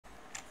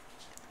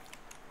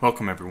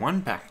Welcome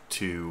everyone back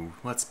to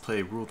Let's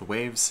Play Rule the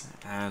Waves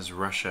as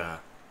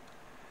Russia.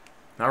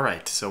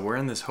 Alright, so we're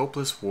in this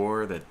hopeless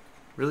war that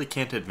really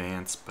can't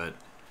advance, but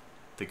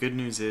the good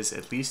news is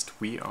at least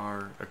we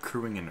are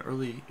accruing an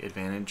early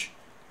advantage.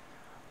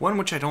 One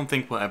which I don't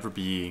think will ever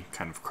be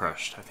kind of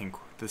crushed. I think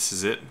this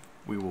is it.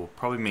 We will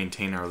probably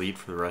maintain our lead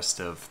for the rest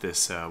of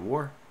this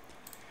war.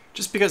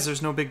 Just because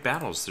there's no big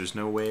battles, there's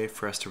no way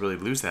for us to really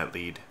lose that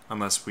lead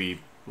unless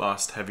we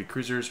lost heavy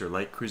cruisers or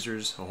light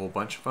cruisers, a whole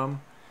bunch of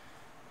them.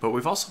 But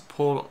we've also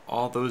pulled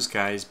all those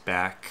guys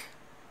back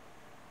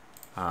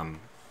to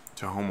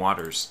home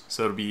waters,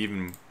 so it'll be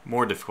even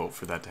more difficult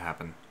for that to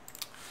happen.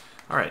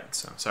 Alright,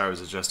 so sorry I was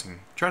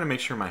adjusting, trying to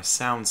make sure my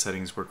sound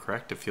settings were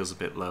correct. It feels a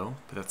bit low,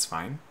 but that's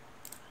fine.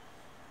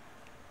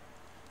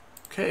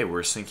 Okay,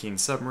 we're sinking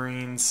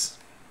submarines.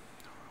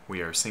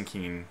 We are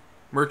sinking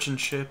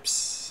merchant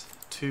ships,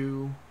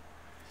 2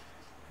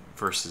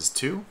 versus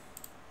 2.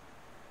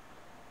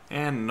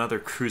 And another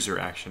cruiser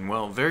action.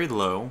 Well, very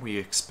low. We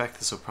expect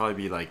this will probably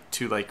be like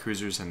 2 light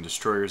cruisers and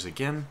destroyers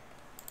again.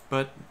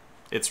 But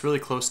it's really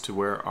close to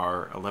where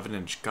our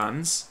 11-inch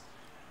guns...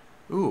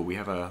 Ooh, we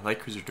have a light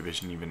cruiser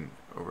division even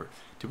over...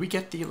 Did we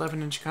get the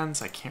 11-inch guns?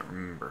 I can't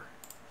remember.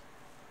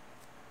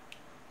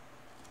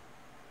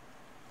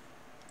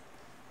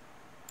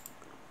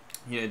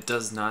 Yeah, it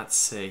does not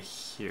say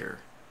here.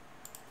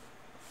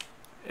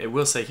 It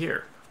will say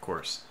here, of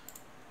course.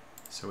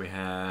 So we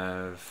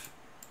have...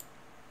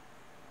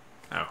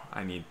 Oh,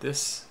 I need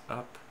this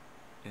up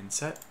and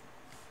set.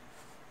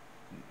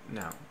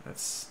 No,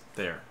 that's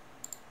there.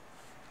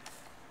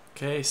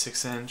 Okay,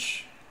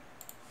 6-inch.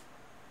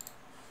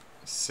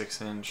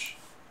 6-inch.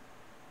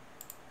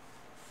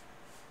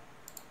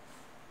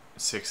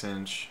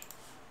 6-inch.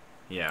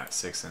 Yeah,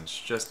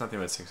 6-inch. Just nothing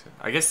but 6-inch.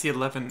 I guess the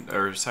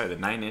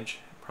 9-inch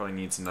probably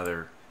needs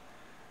another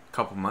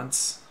couple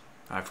months.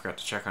 I forgot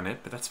to check on it,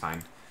 but that's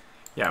fine.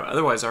 Yeah,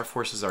 otherwise our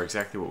forces are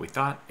exactly what we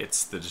thought.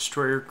 It's the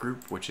destroyer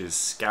group, which is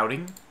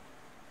scouting.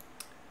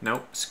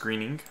 Nope,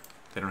 screening.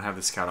 They don't have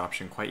the scout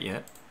option quite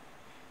yet.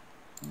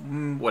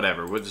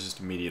 Whatever, we're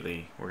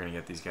going to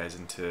get these guys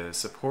into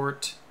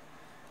support.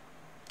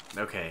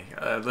 Okay,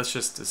 let's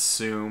just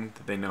assume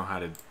that they know how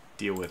to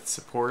deal with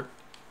support.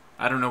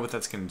 I don't know what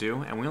that's going to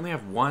do, and we only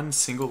have one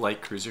single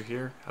light cruiser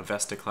here, a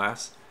Vesta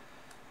class.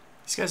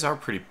 These guys are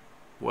pretty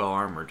well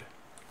armored,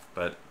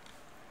 but...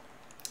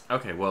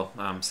 Okay, well,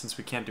 since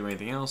we can't do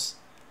anything else,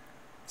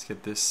 let's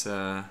get this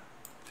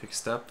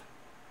fixed up.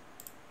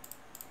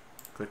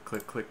 Click,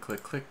 click, click,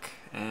 click, click,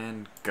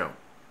 and go.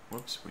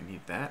 Whoops, we need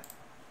that.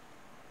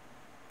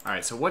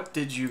 Alright, so what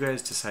did you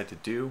guys decide to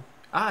do?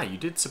 Ah, you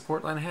did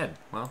support line ahead.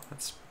 Well,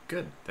 that's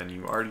good. Then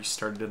you already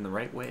started in the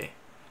right way.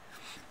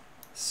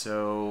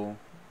 So,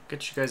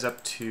 get you guys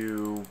up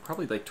to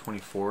probably like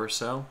 24 or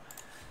so.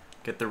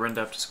 Get the rend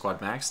up to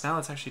squad max. Now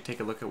let's actually take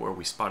a look at where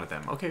we spotted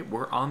them. Okay,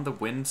 we're on the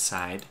wind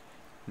side.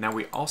 Now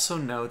we also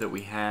know that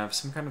we have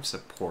some kind of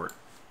support.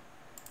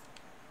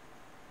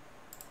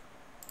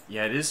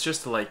 Yeah, it is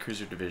just the light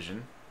cruiser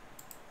division.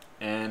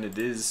 And it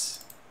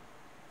is...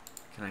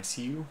 Can I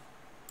see you?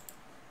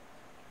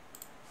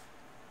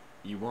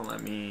 You won't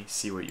let me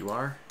see what you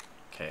are.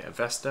 Okay, a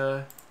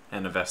Vesta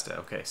and a Vesta.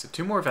 Okay, so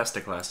 2 more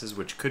Vesta classes,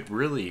 which could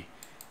really...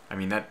 I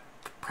mean, that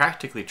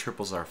practically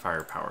triples our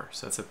firepower.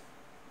 So that's a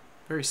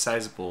very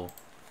sizable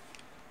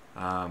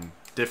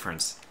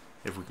difference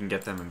if we can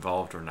get them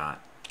involved or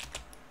not.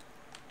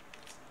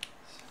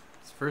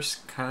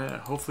 First,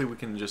 hopefully we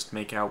can just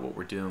make out what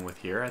we're dealing with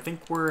here. I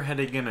think we're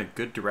heading in a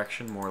good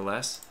direction, more or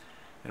less,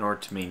 in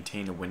order to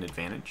maintain a wind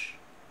advantage.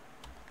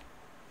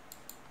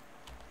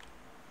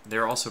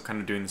 They're also kind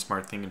of doing the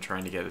smart thing and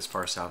trying to get as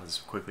far south as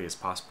quickly as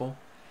possible.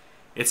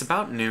 It's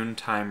about noon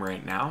time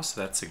right now,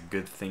 so that's a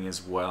good thing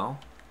as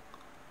well.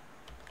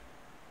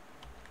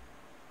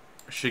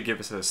 Should give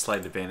us a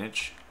slight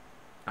advantage,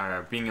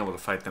 being able to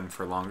fight them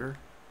for longer.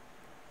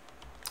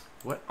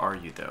 What are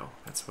you, though?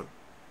 That's what...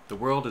 The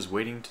world is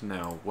waiting to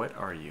know, what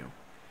are you?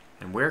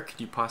 And where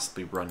could you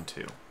possibly run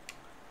to?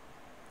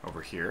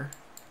 Over here.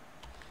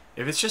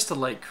 If it's just a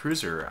light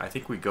cruiser, I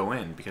think we go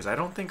in, because I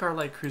don't think our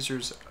light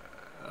cruisers...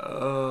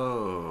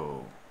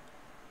 Oh.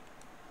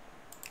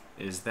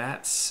 Is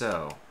that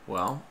so?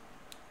 Well.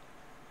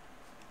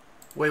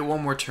 Wait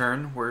one more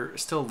turn. We're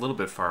still a little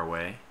bit far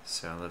away,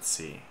 so let's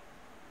see.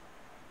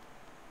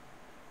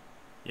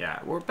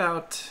 Yeah, we're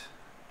about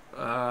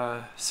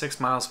 6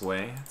 miles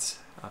away. It's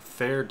a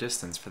fair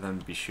distance for them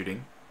to be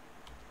shooting.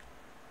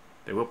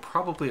 They will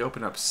probably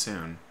open up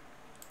soon.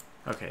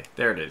 Okay,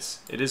 there it is.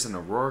 It is an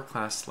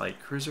Aurora-class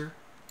light cruiser.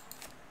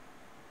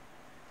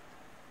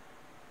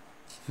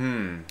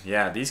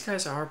 Yeah, these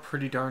guys are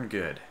pretty darn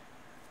good.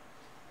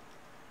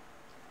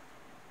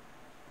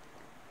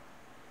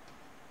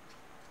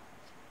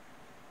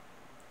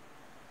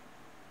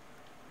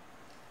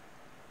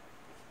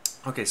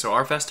 Okay, so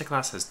our Vesta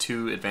class has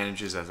 2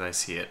 advantages as I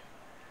see it.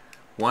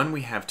 One,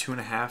 we have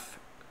 2.5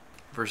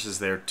 versus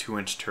their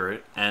 2-inch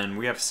turret, and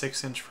we have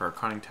 6-inch for our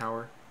conning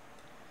tower.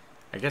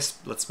 I guess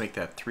let's make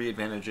that 3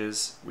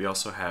 advantages. We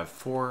also have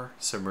 4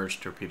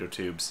 submerged torpedo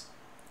tubes,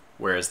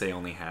 whereas they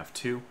only have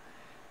 2.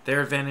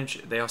 Their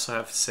advantage, they also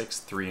have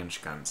 6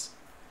 3-inch guns.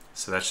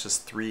 So that's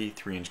just 3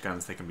 3-inch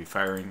guns they can be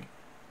firing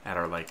at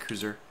our light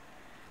cruiser.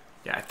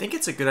 Yeah, I think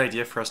it's a good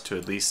idea for us to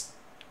at least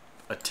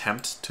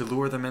attempt to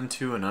lure them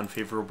into an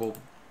unfavorable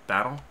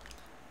battle.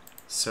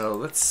 So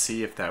let's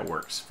see if that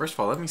works. First of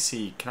all, let me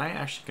see, can I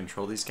actually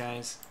control these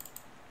guys?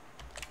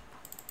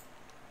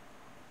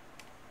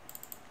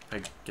 If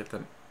I get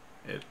them,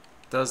 it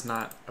does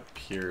not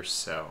appear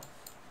so.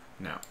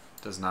 No,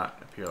 does not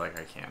appear like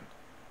I can.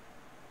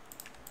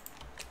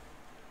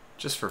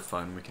 Just for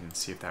fun, we can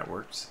see if that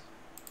works.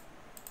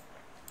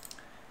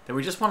 Then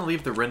we just want to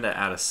leave the Renda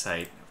out of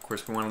sight. Of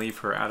course, we want to leave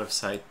her out of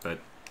sight, but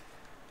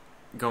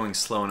going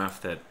slow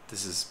enough that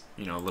this is,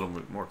 you know, a little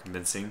bit more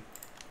convincing.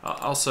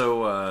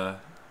 Also,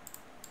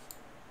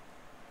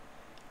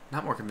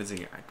 not more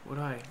convincing.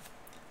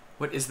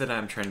 What is that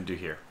I'm trying to do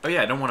here? Oh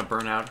yeah, I don't want to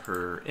burn out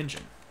her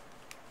engine.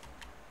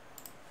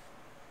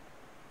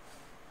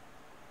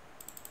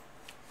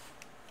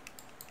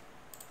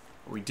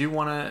 We do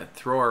want to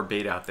throw our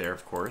bait out there,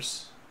 of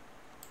course.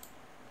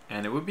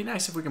 And it would be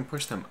nice if we can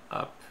push them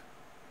up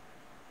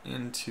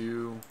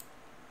into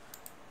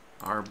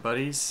our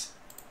buddies.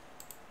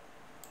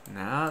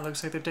 Nah, it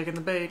looks like they're taking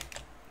the bait.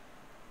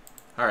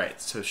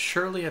 Alright, so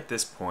surely at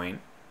this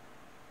point,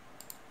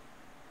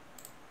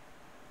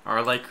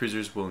 our light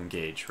cruisers will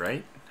engage,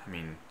 right? I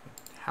mean,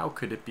 how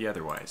could it be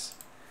otherwise?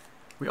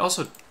 We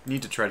also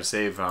need to try to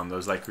save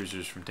those light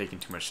cruisers from taking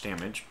too much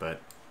damage,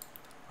 but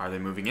are they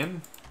moving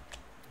in?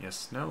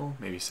 Yes, no,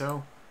 maybe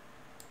so.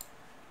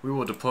 We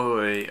will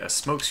deploy a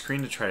smoke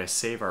screen to try to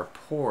save our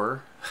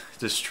poor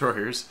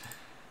destroyers.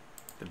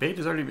 The bait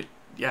has already been...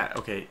 Yeah,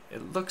 okay,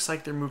 it looks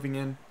like they're moving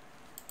in.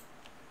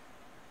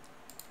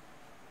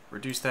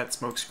 Reduce that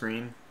smoke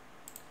screen.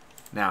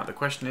 Now, the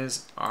question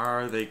is,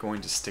 are they going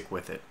to stick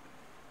with it?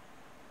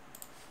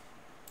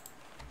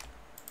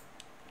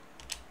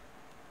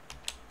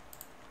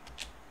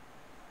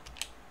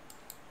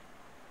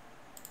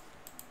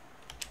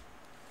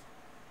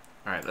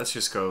 Alright, let's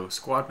just go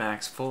squad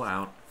max, full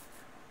out.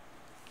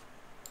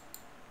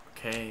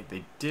 Okay,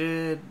 they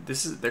did...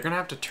 They're gonna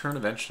have to turn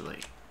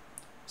eventually.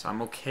 So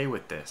I'm okay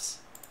with this.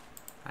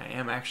 I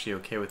am actually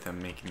okay with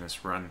them making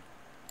this run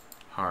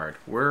hard.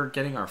 We're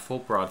getting our full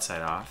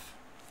broadside off.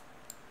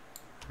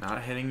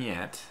 Not hitting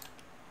yet.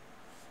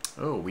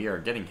 Oh, we are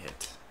getting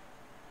hit.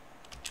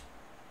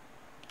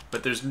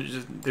 But there's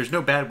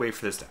no bad way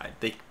for this to...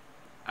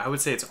 I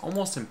would say it's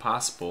almost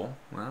impossible.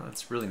 Well,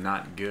 it's really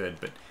not good,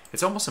 but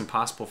it's almost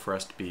impossible for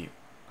us to be...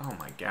 Oh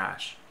my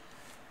gosh.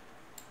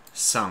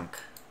 Sunk.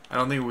 I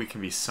don't think we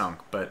can be sunk,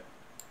 but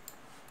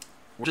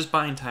we're just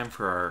buying time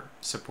for our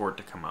support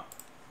to come up.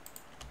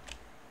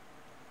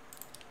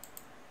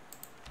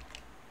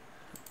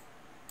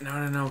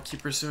 No,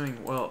 keep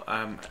pursuing. Well,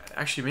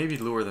 actually maybe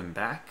lure them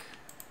back.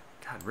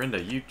 God,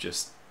 Renda, you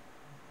just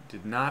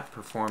did not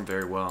perform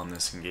very well in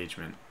this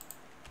engagement.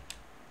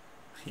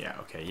 Yeah,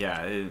 okay,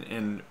 yeah,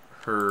 and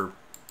her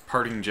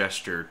parting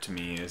gesture to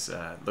me is,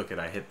 look at,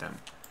 I hit them.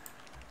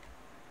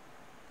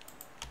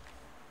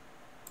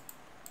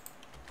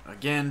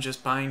 Again,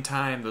 just buying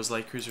time. Those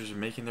light cruisers are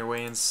making their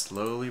way in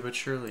slowly but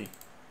surely.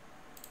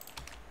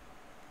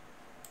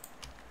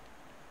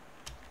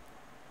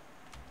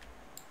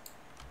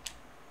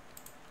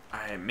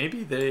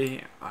 Maybe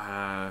they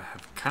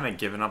have kind of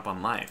given up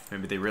on life.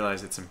 Maybe they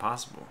realize it's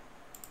impossible.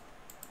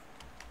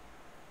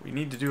 We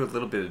need to do a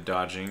little bit of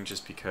dodging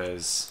just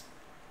because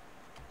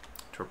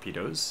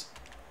torpedoes,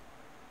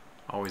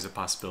 always a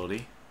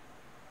possibility,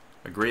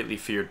 a greatly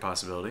feared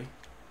possibility.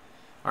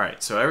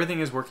 Alright, so everything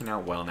is working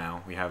out well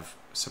now. We have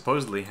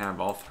supposedly have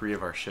all 3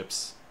 of our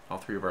ships, all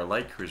 3 of our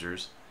light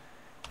cruisers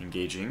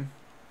engaging.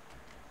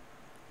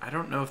 I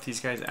don't know if these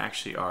guys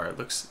actually are. It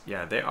looks,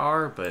 yeah, they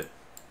are, but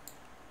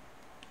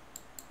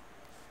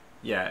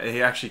yeah, it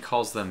actually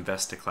calls them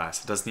Vesta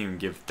class. It doesn't even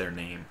give their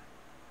name.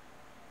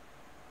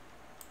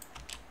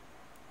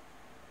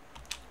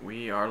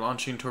 We are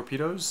launching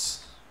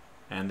torpedoes,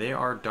 and they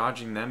are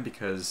dodging them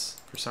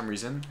because, for some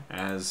reason,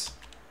 as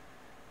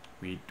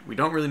we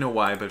don't really know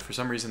why, but for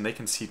some reason they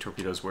can see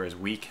torpedoes, whereas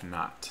we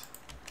cannot.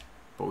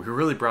 But we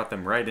really brought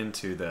them right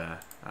into the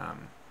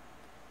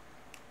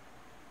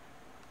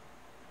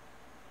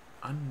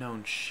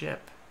unknown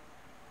ship.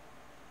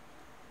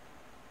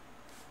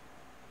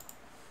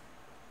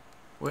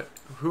 What?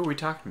 Who are we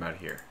talking about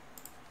here?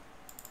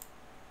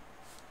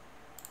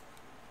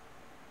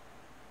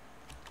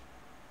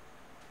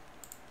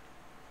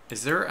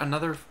 Is there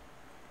another...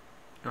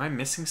 Am I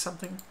missing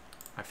something?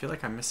 I feel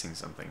like I'm missing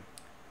something.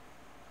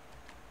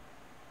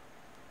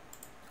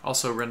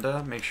 Also,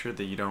 Renda, make sure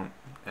that you don't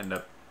end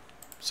up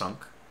sunk.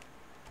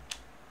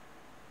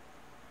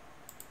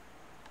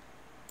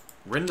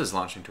 Renda's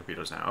launching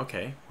torpedoes now.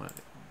 Okay. Well,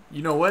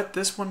 you know what?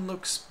 This one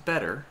looks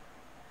better.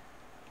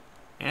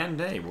 And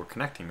hey, we're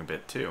connecting a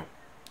bit too.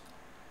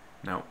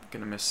 Nope,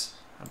 gonna miss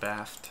a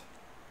baft.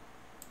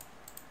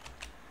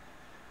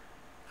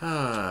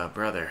 Ah,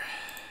 brother.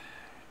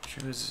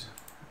 Choose.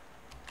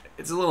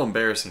 It's a little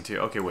embarrassing too.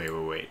 Okay,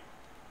 wait.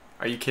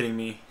 Are you kidding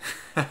me?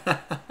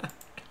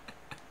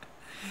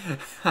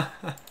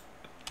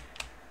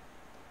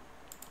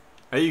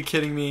 Are you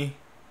kidding me?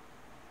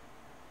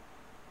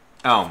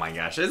 Oh my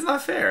gosh, it's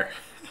not fair.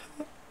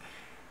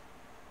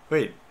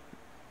 Wait,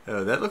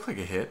 oh, that looked like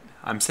a hit.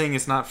 I'm saying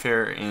it's not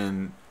fair,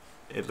 and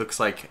it looks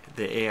like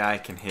the AI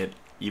can hit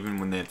even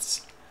when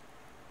it's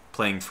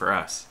playing for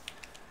us.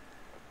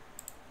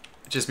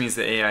 It just means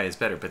the AI is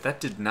better, but that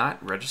did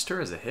not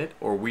register as a hit,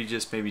 or we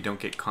just maybe don't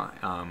get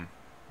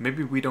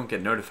maybe we don't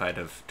get notified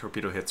of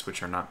torpedo hits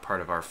which are not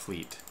part of our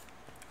fleet,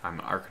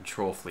 our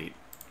control fleet.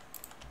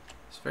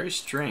 It's very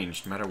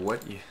strange. No matter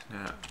what you,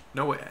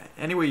 no way,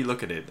 any way you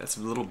look at it, that's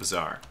a little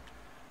bizarre.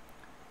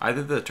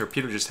 Either the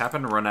torpedo just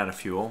happened to run out of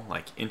fuel,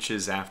 like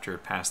inches after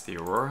it passed the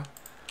Aurora,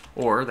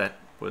 or that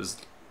was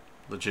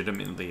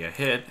legitimately a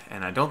hit,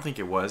 and I don't think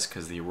it was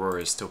because the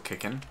Aurora is still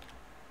kicking.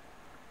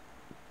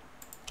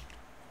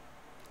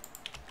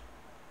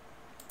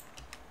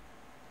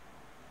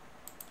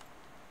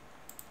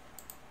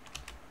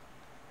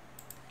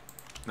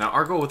 Now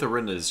our goal with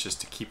Arinda is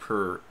just to keep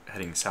her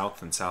heading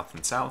south and south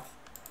and south,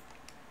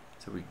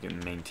 so we can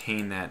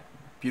maintain that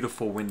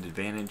beautiful wind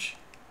advantage.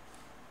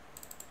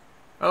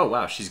 Oh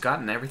wow, she's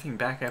gotten everything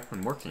back up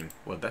and working.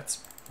 Well,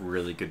 that's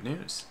really good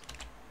news.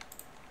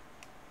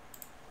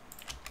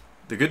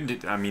 The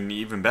good, I mean,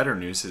 even better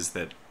news is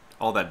that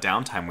all that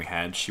downtime we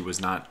had, she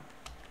was not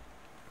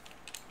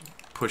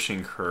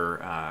pushing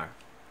her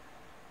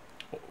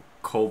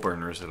coal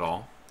burners at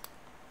all.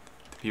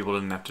 The people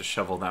didn't have to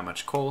shovel that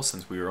much coal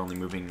since we were only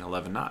moving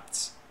 11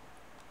 knots.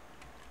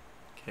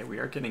 Okay, we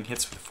are getting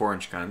hits with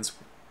 4-inch guns.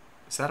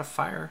 Is that a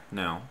fire?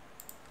 No.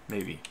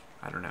 Maybe.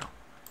 I don't know.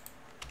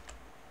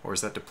 Or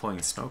is that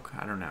deploying smoke?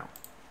 I don't know.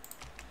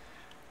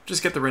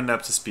 Just get the Rinda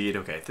up to speed.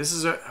 Okay, this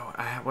is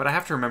what I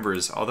have to remember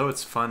is, although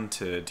it's fun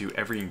to do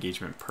every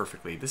engagement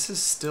perfectly, this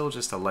is still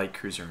just a light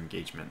cruiser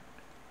engagement.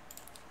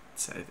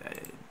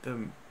 It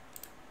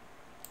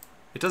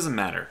doesn't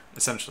matter,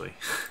 essentially.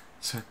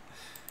 So,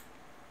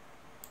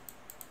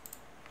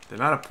 the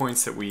amount of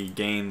points that we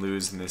gain,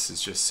 lose in this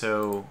is just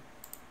so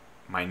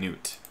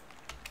minute.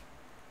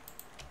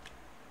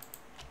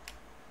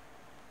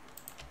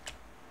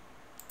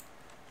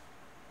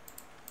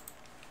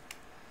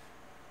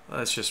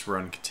 Let's just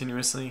run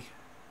continuously.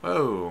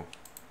 Whoa.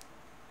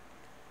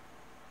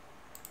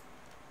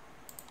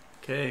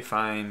 Okay,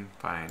 fine,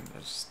 fine.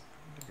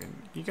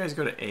 You guys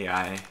go to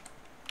AI.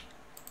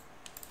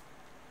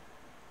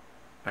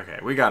 Okay,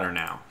 we got her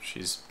now.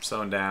 She's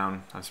slowing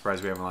down. I'm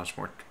surprised we haven't launched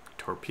more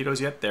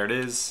torpedoes yet. There it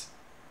is.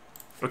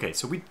 Okay,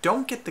 so we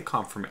don't get the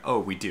confirmation. Oh,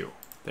 we do.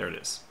 There it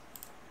is.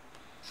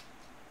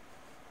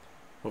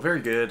 Well,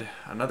 very good.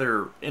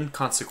 Another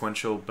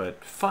inconsequential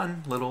but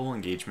fun little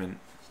engagement.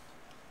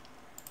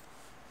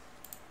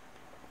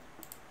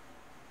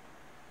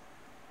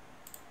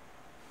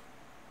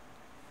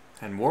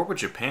 And war with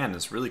Japan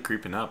is really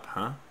creeping up,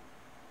 huh?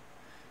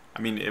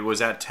 I mean, it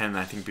was at 10,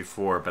 I think,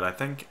 before, but I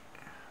think,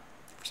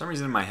 for some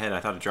reason in my head,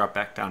 I thought it dropped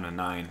back down to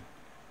 9,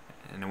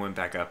 and it went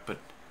back up, but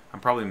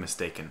I'm probably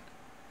mistaken.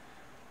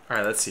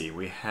 Alright, let's see.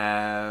 We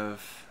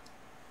have...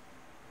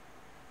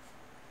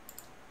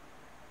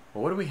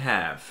 Well, what do we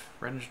have?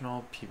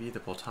 Regional, PB, the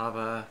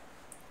Poltava...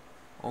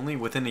 Only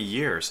within a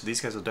year, so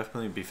these guys will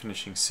definitely be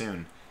finishing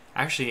soon.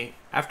 Actually,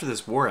 after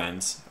this war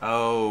ends...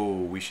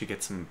 Oh, we should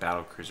get some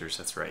battlecruisers,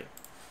 that's right.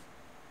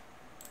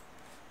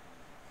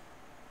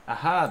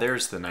 Aha,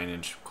 there's the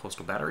 9-inch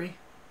coastal battery.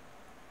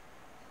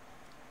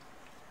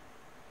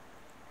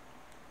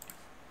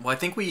 Well, I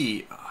think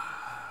we've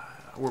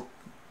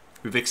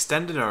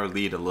extended our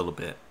lead a little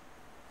bit.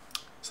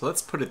 So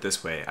let's put it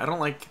this way. I don't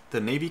like the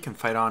Navy can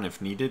fight on if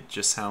needed.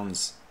 Just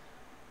sounds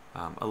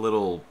a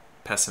little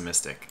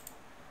pessimistic.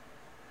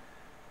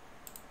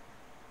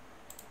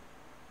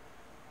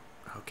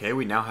 Okay,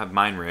 we now have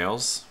mine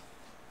rails.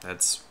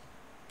 That's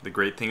the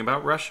great thing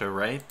about Russia,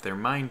 right? Their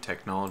mine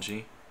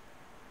technology.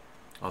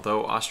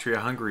 Although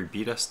Austria-Hungary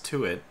beat us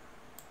to it,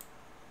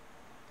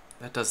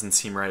 that doesn't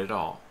seem right at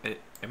all.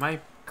 Am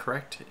I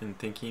correct in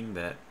thinking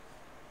that...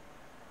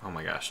 Oh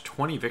my gosh,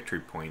 20 victory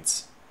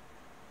points.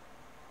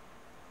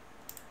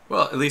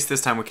 Well, at least this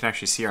time we can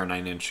actually see our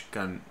 9-inch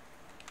gun.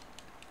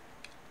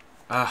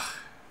 Ugh,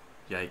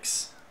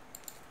 yikes.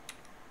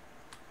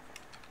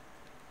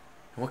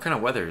 And what kind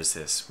of weather is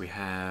this? We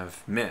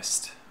have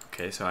mist.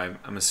 Okay, so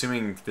I'm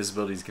assuming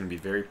visibility is going to be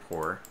very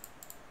poor.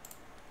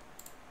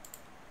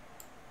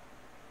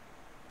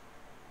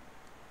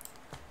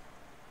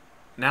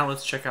 Now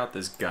let's check out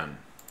this gun.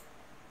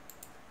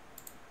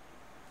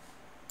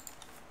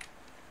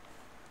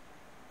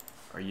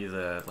 Are you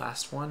the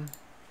last one?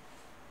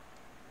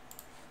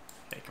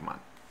 Okay, come on.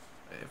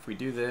 If we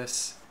do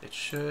this, it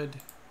should...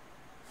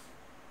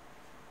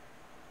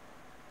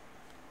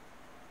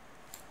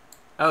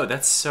 Oh,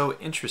 that's so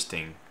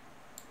interesting.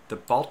 The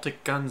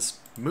Baltic guns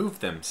move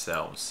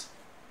themselves.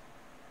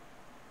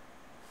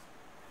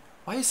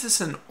 Why is this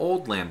an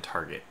old land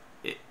target?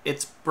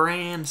 It's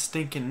brand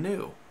stinking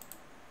new.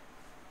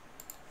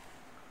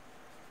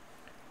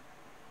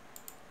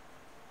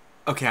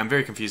 Okay, I'm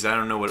very confused. I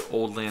don't know what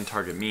old land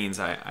target means.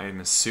 I'm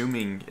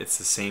assuming it's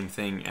the same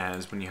thing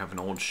as when you have an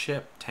old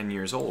ship, 10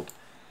 years old.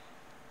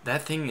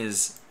 That thing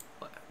is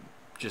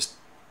just...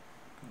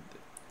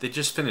 They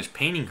just finished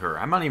painting her.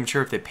 I'm not even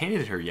sure if they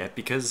painted her yet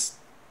because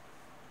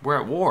we're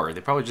at war.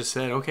 They probably just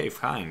said, okay,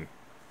 fine.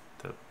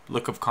 The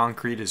look of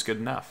concrete is good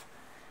enough.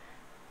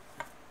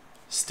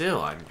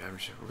 Still, I'm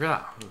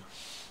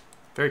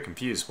very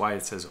confused why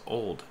it says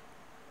old.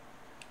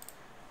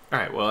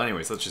 Alright, well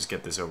anyways, let's just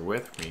get this over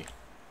with.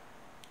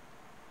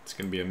 It's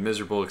going to be a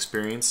miserable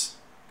experience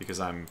because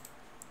I'm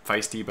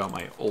feisty about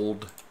my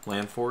old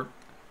land fort.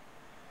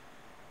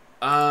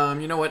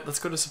 You know what? Let's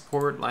go to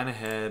support, line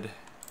ahead,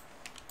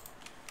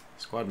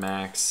 squad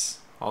max,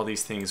 all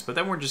these things. But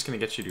then we're just going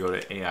to get you to go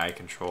to AI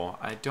control.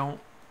 I don't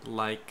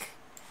like...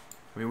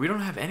 I mean, we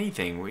don't have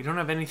anything. We don't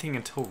have anything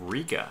until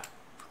Riga,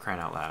 for crying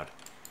out loud.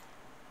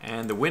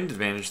 And the wind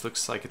advantage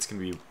looks like it's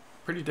going to be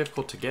pretty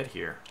difficult to get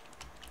here.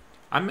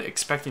 I'm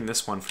expecting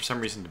this one for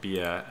some reason to be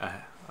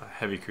a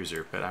heavy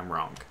cruiser, but I'm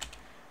wrong.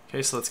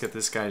 Okay, so let's get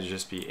this guy to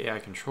just be AI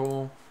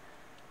control.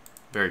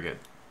 Very good.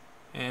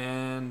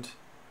 And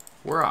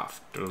we're off.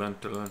 Dun, dun,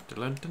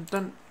 dun, dun,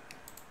 dun.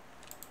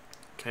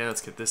 Okay,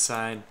 let's get this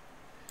side.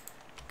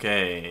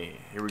 Okay,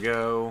 here we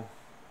go.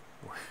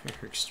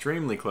 We're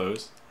extremely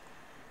close.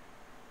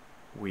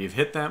 We've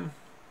hit them.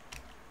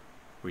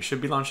 We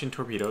should be launching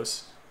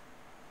torpedoes.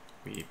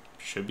 We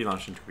should be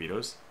launching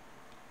torpedoes.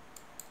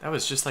 That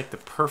was just like the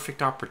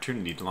perfect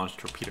opportunity to launch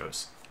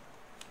torpedoes.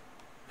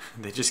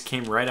 They just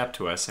came right up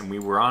to us and we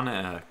were on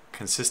a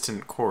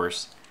consistent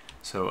course,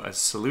 so a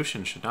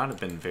solution should not have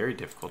been very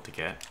difficult to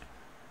get.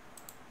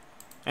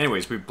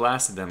 Anyways, we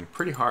blasted them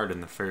pretty hard in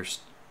the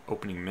first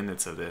opening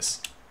minutes of this.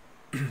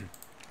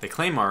 They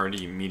claim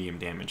already medium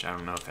damage. I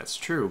don't know if that's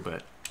true,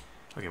 but...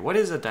 Okay, what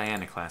is a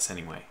Diana class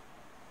anyway?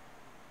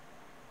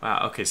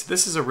 Wow, okay, so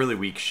this is a really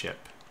weak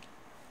ship.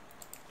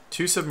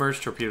 2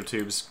 submerged torpedo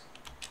tubes,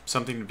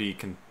 something to be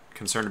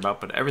concerned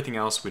about, but everything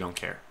else we don't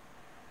care.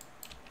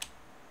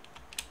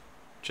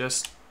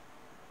 Just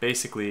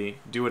basically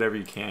do whatever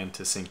you can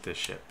to sink this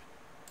ship.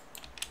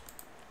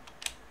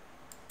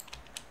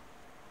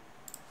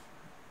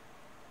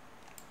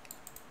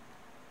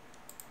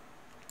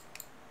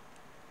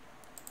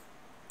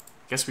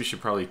 Guess we should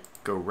probably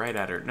go right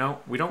at her. No,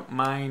 we don't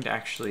mind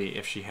actually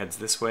if she heads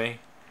this way,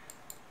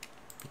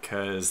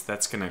 because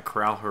that's going to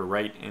corral her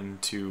right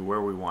into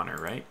where we want her,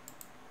 right?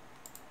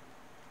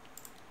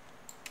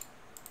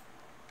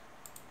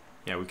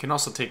 Yeah, we can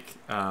also take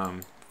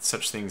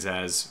such things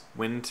as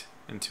wind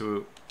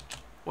into...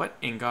 What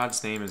in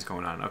God's name is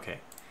going on? Okay.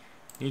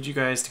 Need you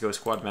guys to go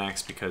squad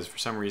max because for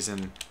some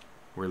reason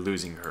we're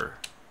losing her.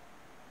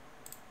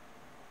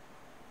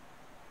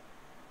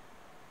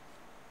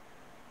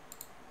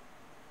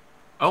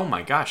 Oh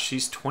my gosh,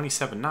 she's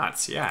 27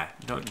 knots. Yeah,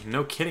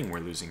 no kidding,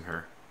 we're losing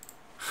her.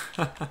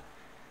 Well,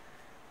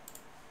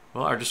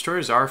 our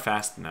destroyers are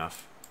fast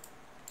enough.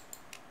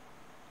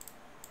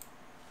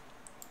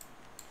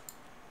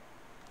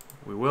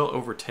 We will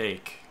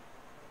overtake.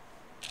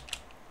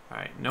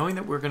 Alright, knowing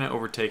that we're going to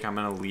overtake, I'm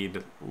going to lead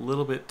a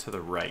little bit to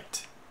the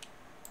right.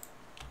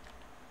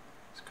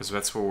 Because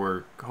that's where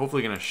we're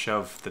hopefully going to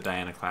shove the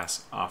Diana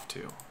class off to.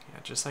 Yeah,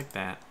 just like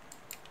that.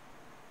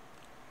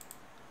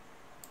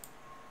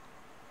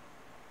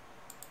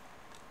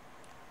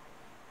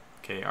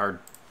 Okay,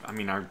 our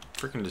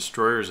freaking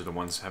destroyers are the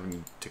ones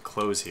having to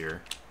close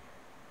here.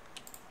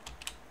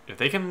 If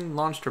they can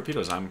launch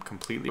torpedoes, I'm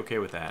completely okay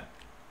with that.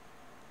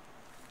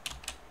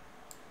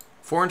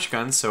 4-inch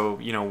guns, so,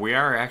 you know, we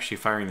are actually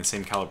firing the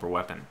same caliber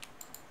weapon.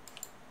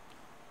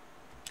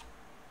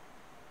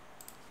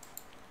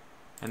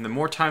 And the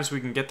more times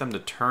we can get them to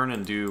turn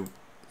and do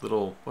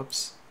little,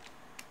 whoops,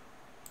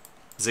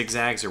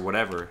 zigzags or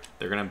whatever,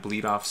 they're going to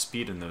bleed off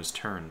speed in those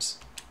turns.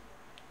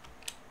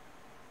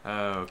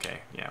 Okay,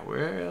 yeah,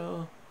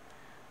 we're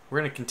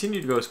going to continue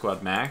to go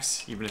squad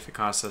max, even if it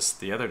costs us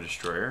the other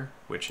destroyer,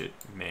 which it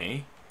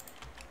may.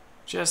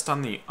 Just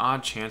on the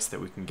odd chance that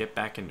we can get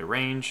back into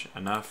range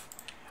enough.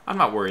 I'm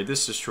not worried,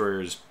 this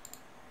destroyer is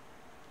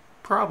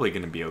probably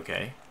going to be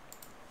okay.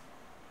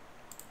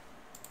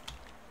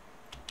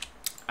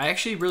 I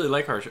actually really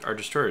like our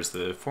destroyers.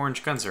 The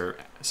 4-inch guns are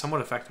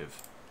somewhat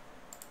effective.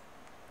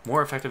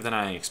 More effective than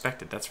I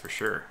expected, that's for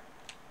sure.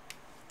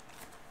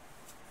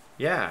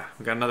 Yeah,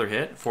 we got another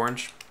hit,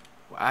 4-inch.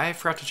 I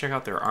forgot to check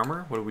out their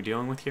armor. What are we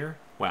dealing with here?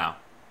 Wow.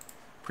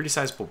 Pretty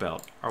sizable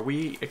belt. Are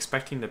we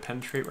expecting to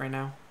penetrate right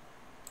now?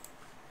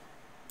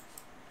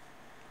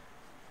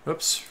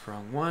 Oops,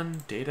 wrong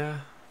one.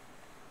 Data.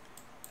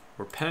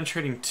 We're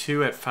penetrating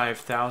 2 at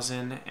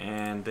 5,000,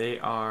 and they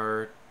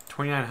are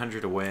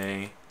 2,900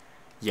 away.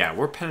 Yeah,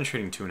 we're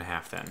penetrating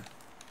 2.5 then.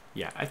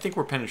 Yeah, I think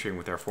we're penetrating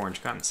with our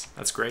 4-inch guns.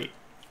 That's great.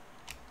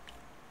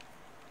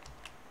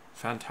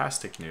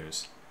 Fantastic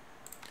news.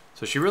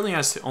 So she really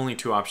has only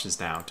 2 options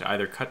now, to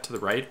either cut to the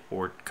right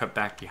or cut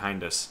back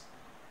behind us.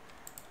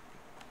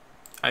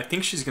 I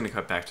think she's going to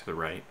cut back to the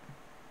right.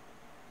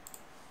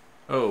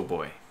 Oh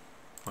boy.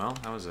 Well,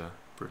 that was a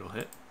brutal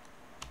hit.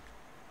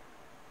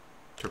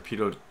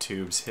 Torpedo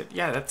tubes hit.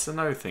 Yeah, that's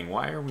another thing.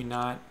 Why are we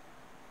not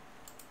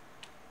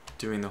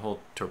doing the whole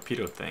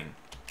torpedo thing?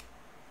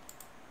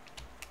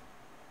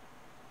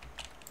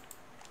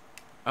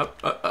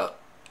 Up.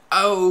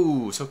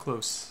 Oh, so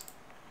close.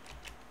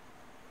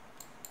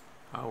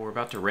 Oh, we're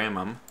about to ram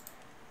them.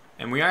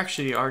 And we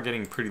actually are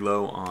getting pretty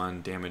low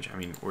on damage. I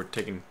mean, we're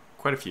taking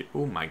quite a few.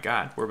 Oh my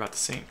god, we're about to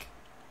sink.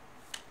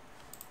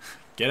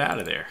 Get out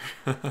of there.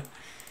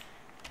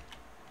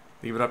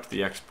 Leave it up to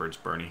the experts,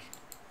 Bernie.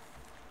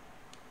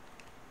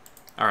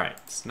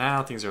 Alright, so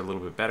now things are a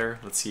little bit better.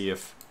 Let's see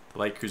if the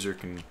light cruiser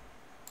can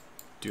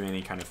do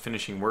any kind of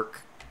finishing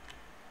work.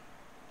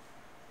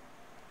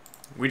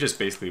 We just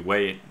basically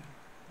wait.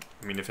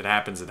 I mean, if it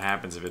happens, it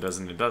happens. If it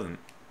doesn't, it doesn't.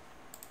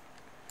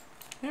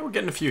 Yeah, we're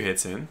getting a few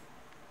hits in.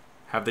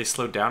 Have they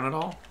slowed down at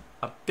all?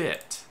 A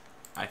bit,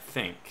 I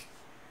think.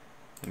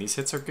 And these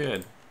hits are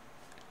good.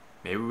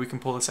 Maybe we can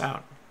pull this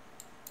out.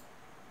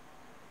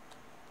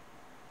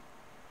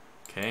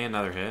 Okay,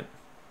 another hit.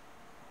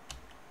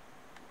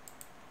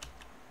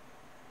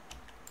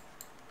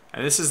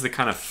 And this is the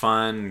kind of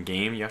fun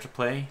game you have to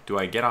play. Do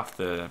I get off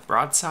the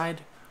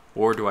broadside,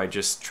 or do I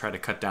just try to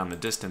cut down the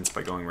distance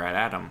by going right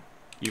at them,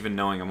 even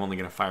knowing I'm only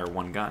going to fire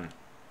one gun?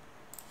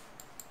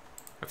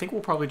 I think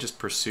we'll probably just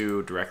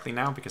pursue directly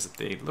now because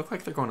they look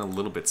like they're going a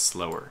little bit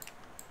slower.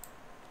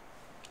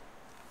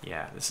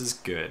 Yeah, this is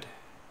good.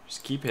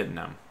 Just keep hitting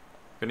them.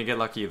 We're going to get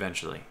lucky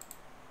eventually.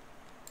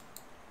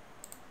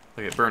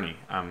 Look at Bernie.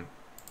 I'm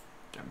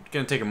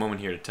going to take a moment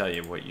here to tell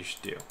you what you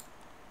should do.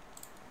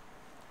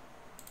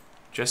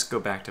 Just go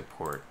back to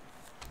port.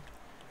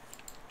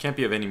 Can't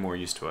be of any more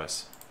use to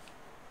us.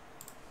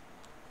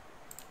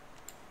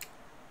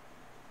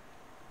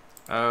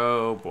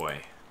 Oh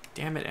boy.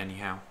 Damn it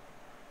anyhow.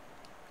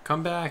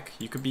 Come back.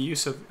 You could be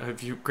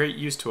of great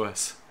use to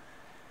us.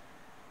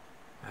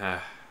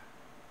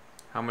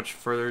 How much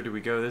further do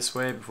we go this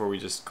way before we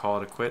just call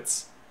it a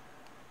quits?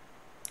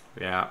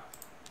 Yeah.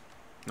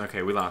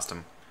 Okay, we lost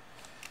him.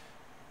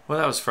 Well,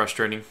 that was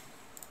frustrating.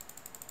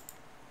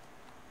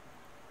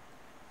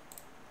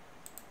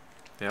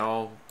 They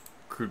all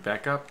crewed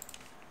back up.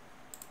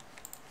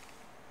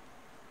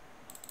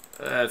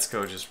 Let's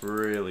go just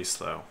really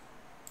slow.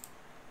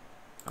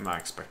 I'm not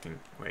expecting...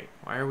 Wait,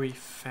 why are we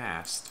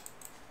fast?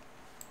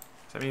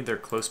 Does that mean they're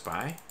close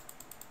by?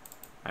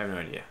 I have no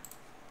idea.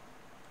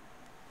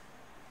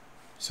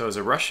 So it's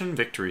a Russian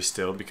victory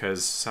still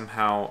because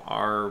somehow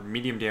our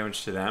medium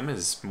damage to them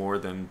is more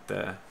than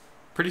the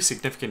pretty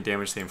significant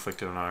damage they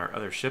inflicted on our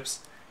other ships.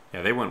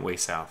 Yeah, they went way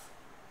south.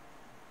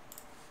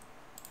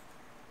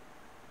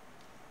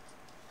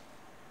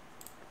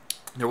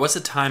 There was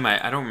a time,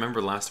 I don't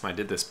remember the last time I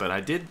did this, but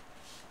I did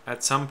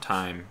at some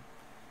time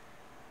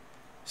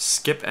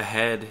skip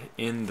ahead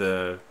in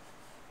the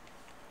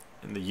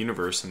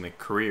universe, in the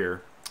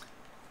career.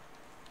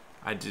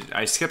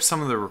 I skipped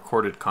some of the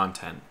recorded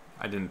content.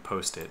 I didn't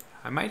post it.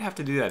 I might have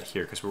to do that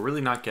here because we're really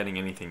not getting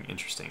anything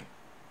interesting.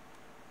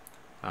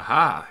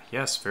 Aha!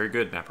 Yes, very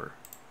good, Nepper.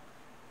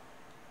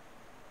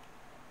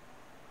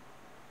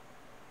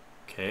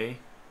 Okay.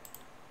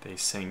 They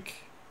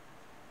sink.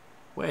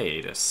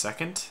 Wait a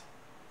second.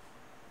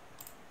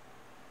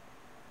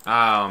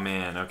 Oh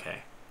man,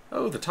 okay.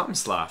 Oh, the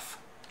Tomislav.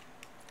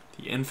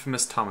 The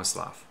infamous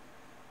Tomislav.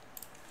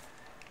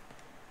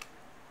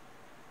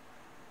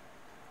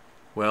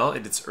 Well,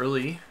 it's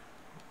early,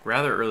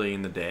 rather early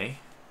in the day.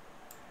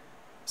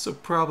 This will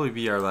probably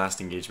be our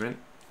last engagement.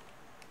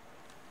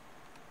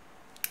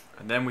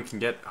 And then we can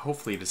get,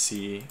 hopefully, to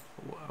see,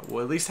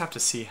 we'll at least have to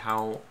see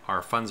how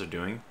our funds are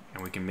doing,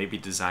 and we can maybe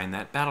design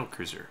that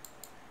battlecruiser.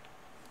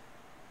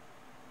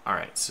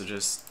 Alright, so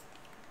just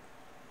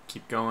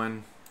keep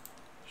going.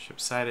 Ship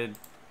sighted.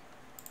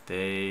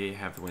 They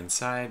have the wind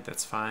side,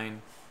 that's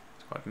fine.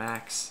 Squad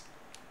max.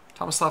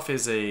 Tomislav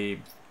is a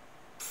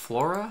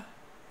Flora?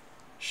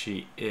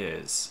 She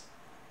is.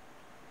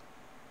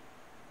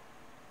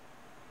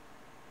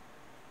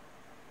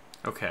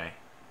 Okay.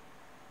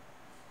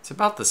 It's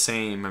about the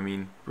same. I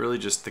mean, really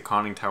just the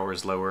conning tower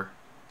is lower.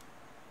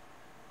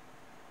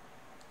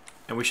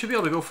 And we should be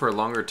able to go for a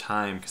longer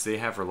time because they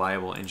have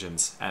reliable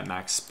engines at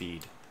max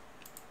speed.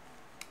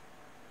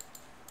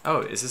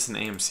 Oh, is this an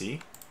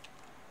AMC?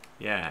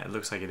 Yeah, it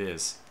looks like it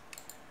is.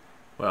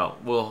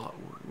 Well,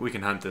 we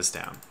can hunt this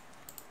down.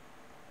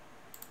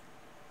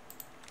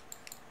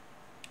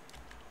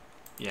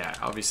 Yeah,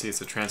 obviously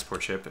it's a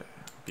transport ship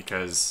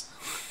because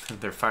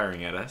they're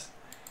firing at us.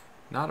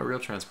 Not a real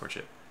transport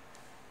ship.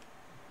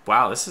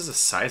 Wow, this is a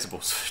sizable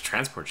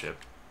transport ship.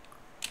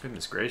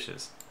 Goodness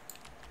gracious.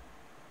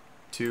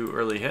 2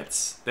 early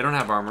hits. They don't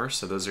have armor,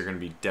 so those are going to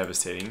be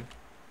devastating.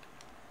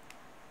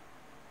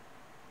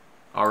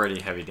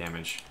 Already heavy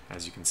damage,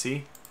 as you can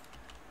see.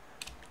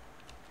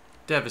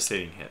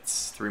 Devastating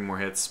hits. 3 more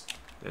hits.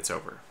 It's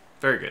over.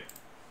 Very good.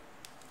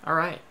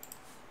 Alright.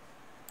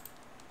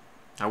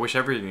 I wish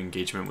every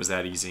engagement was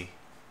that easy.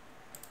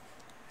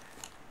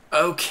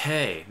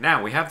 Okay,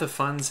 now we have the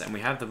funds and we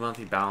have the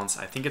monthly balance.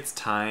 I think it's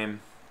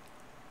time.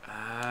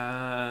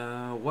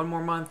 1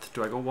 more month?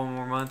 Do I go 1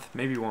 more month?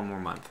 Maybe 1 more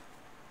month.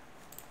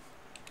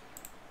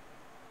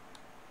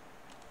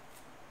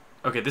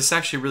 Okay, this is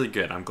actually really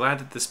good. I'm glad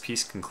that this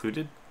piece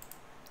concluded,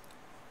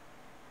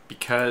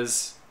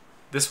 because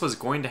this was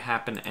going to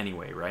happen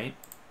anyway, right?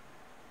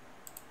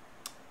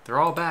 They're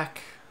all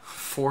back.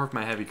 4 of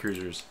my heavy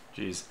cruisers.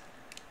 Jeez.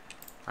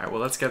 Alright,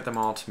 well, let's get them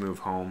all to move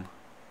home.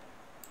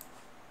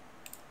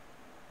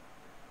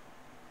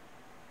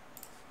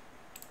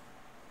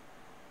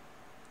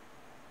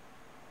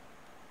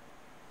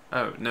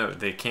 Oh, no,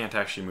 they can't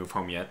actually move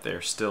home yet.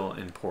 They're still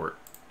in port.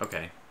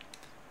 Okay.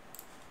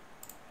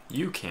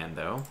 You can,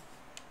 though.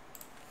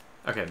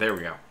 Okay, there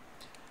we go.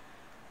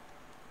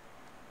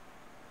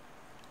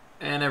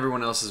 And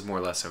everyone else is more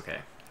or less okay.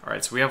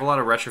 Alright, so we have a lot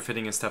of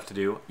retrofitting and stuff to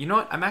do. You know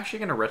what? I'm actually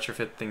going to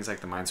retrofit things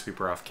like the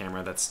Minesweeper off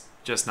camera. That's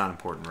just not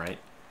important, right?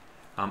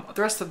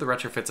 The rest of the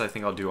retrofits I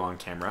think I'll do on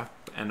camera.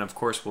 And of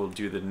course we'll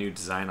do the new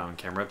design on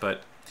camera.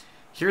 But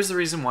here's the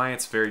reason why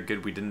it's very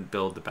good we didn't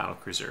build the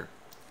Battlecruiser.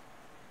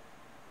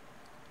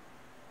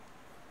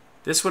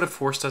 This would have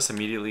forced us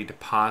immediately to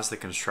pause the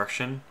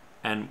construction.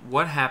 And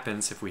what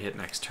happens if we hit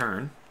next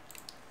turn,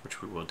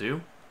 which we will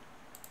do?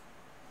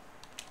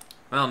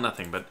 Well,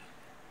 nothing, but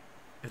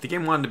if the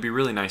game wanted to be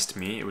really nice to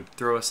me, it would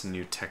throw us a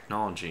new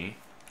technology.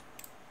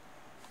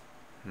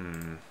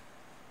 Well,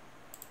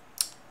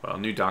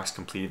 new docks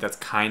completed. That's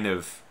kind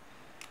of...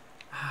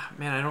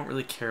 man, I don't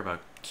really care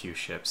about Q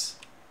ships.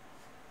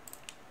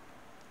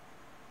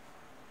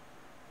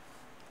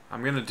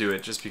 I'm going to do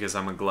it just because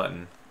I'm a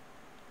glutton.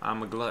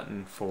 I'm a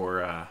glutton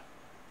for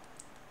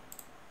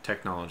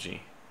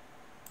technology.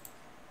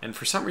 And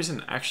for some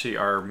reason, actually,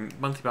 our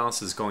monthly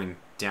balance is going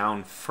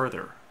down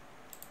further.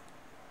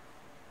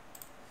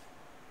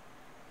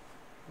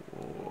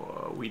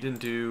 We didn't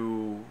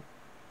do...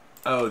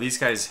 Oh, these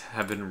guys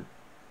have been...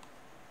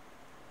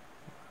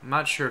 I'm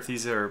not sure if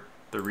these are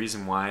the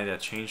reason why that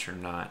changed or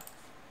not.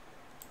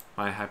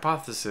 My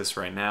hypothesis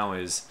right now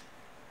is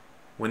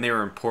when they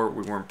were in port,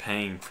 we weren't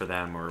paying for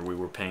them, or we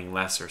were paying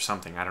less or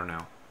something. I don't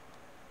know.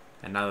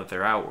 And now that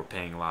they're out, we're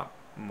paying a lot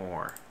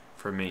more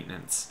for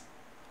maintenance.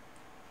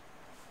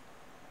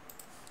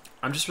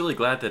 I'm just really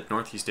glad that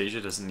Northeast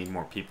Asia doesn't need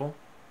more people.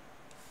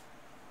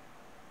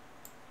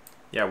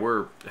 Yeah,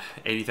 we're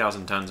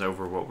 80,000 tons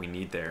over what we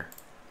need there.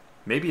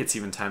 Maybe it's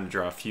even time to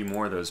draw a few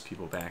more of those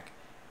people back.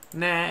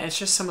 Nah, it's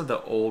just some of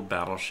the old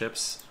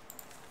battleships.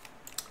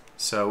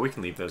 So we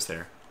can leave those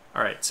there.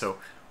 Alright, so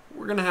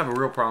we're going to have a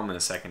real problem in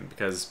a second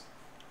because,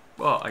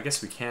 well, I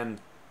guess we can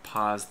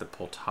pause the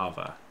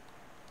Poltava.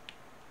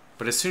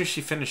 But as soon as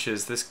she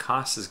finishes, this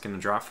cost is going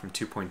to drop from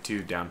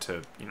 2.2 down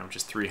to, you know,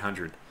 just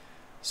 300.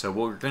 So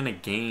we're going to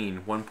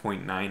gain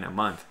 1.9 a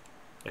month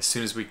as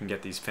soon as we can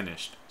get these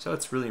finished. So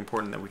it's really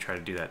important that we try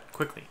to do that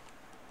quickly.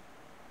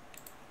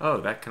 Oh,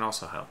 that can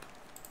also help.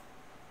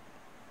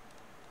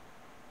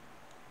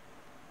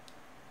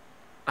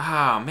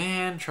 Ah,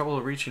 man,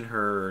 trouble reaching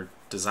her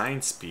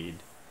design speed.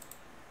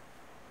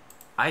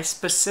 I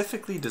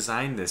specifically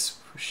designed this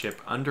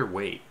ship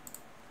underweight.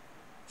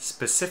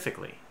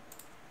 Specifically.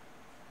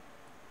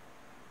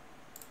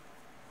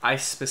 I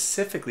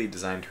specifically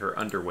designed her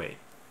underweight.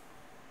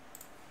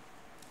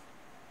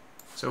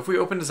 So if we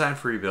open design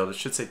for rebuild, it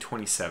should say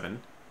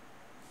 27.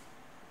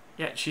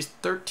 Yeah, she's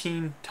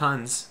 13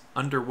 tons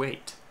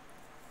underweight.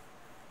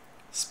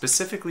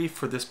 Specifically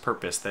for this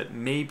purpose, that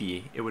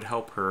maybe it would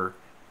help her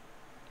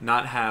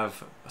not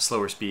have a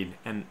slower speed,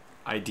 and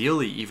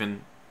ideally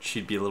even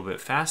she'd be a little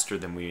bit faster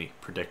than we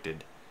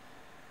predicted.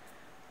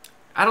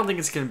 I don't think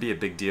it's going to be a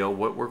big deal.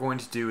 What we're going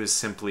to do is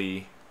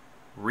simply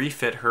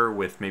refit her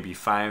with maybe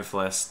 5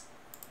 less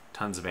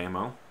tons of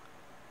ammo.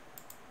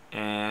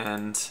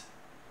 And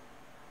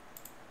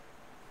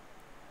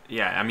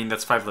yeah, I mean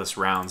that's 5 less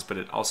rounds, but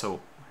it also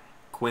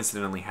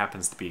coincidentally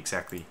happens to be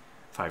exactly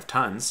 5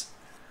 tons.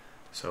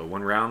 So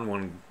 1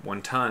 round,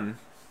 one ton.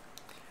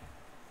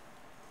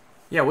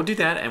 Yeah, we'll do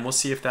that, and we'll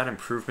see if that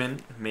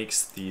improvement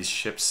makes these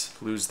ships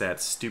lose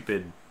that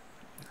stupid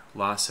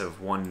loss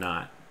of 1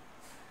 knot.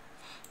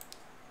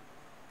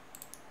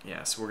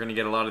 Yeah, so we're going to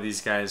get a lot of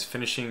these guys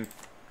finishing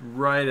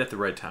right at the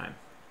right time.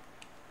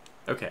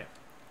 Okay,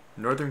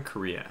 Northern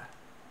Korea.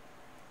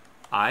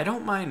 I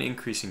don't mind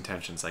increasing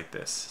tensions like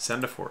this.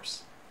 Send a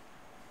force.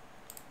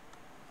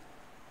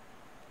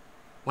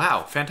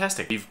 Wow,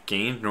 fantastic. We've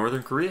gained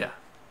Northern Korea.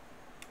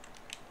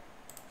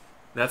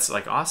 That's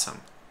like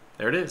awesome.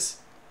 There it is.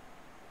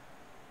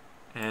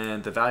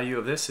 And the value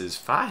of this is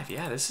 5.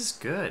 Yeah, this is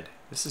good.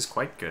 This is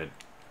quite good.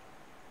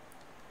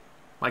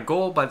 My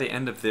goal by the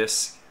end of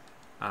this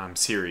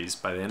series,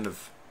 by the end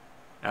of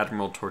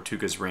Admiral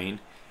Tortuga's reign,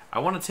 I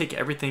want to take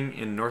everything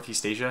in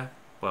Northeast Asia,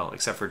 well,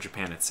 except for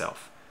Japan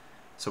itself.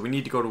 So we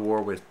need to go to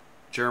war with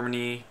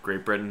Germany,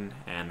 Great Britain,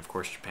 and of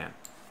course Japan.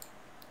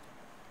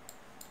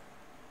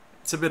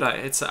 It's a bit,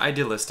 it's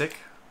idealistic,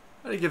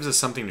 but it gives us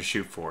something to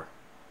shoot for.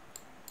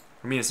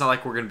 I mean, it's not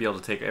like we're going to be able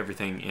to take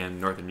everything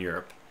in Northern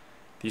Europe.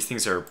 These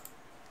things are,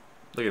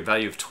 look at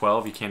value of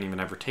 12, you can't even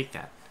ever take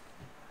that.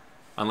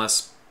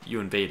 Unless you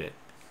invade it.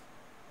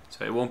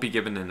 So it won't be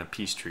given in a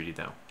peace treaty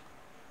though.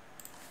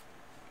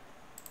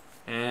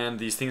 And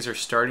these things are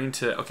starting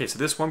to, okay, so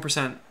this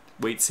 1%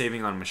 weight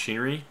saving on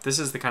machinery, this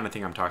is the kind of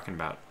thing I'm talking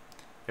about.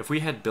 If we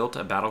had built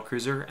a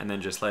battlecruiser and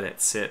then just let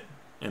it sit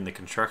in the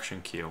construction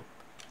queue,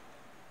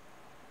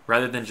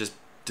 rather than just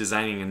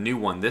designing a new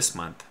one this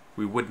month,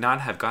 we would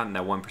not have gotten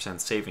that 1%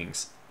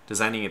 savings.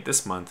 Designing it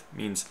this month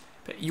means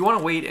you want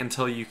to wait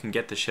until you can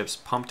get the ships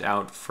pumped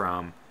out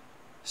from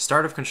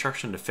start of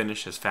construction to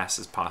finish as fast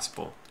as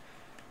possible.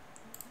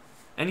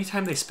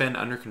 Anytime they spend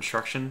under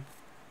construction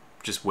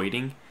just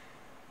waiting,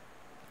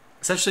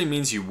 essentially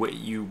means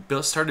you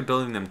started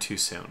building them too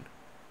soon.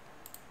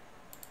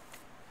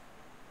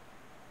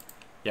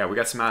 Yeah, we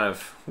got some out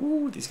of...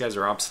 Ooh, these guys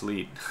are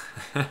obsolete.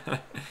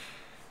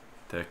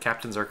 The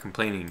captains are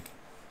complaining.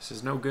 This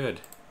is no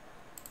good.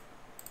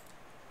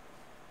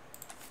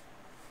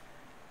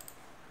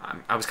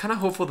 I was kind of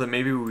hopeful that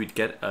maybe we would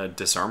get a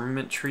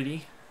disarmament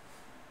treaty.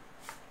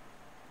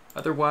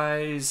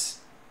 Otherwise,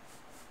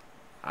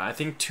 I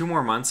think 2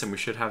 more months and we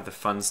should have the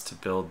funds to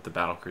build the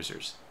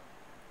battlecruisers.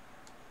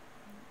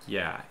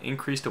 Yeah,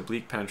 increased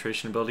oblique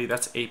penetration ability.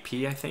 That's AP,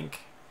 I think.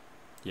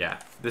 Yeah,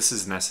 this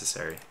is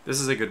necessary. This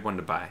is a good one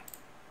to buy.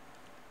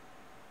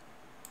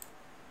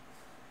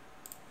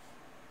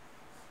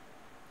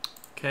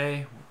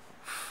 Okay,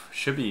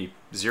 should be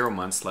 0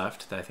 months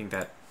left. I think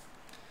that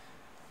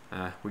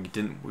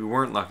we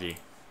weren't lucky.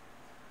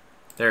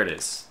 There it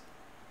is.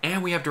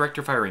 And we have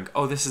director firing.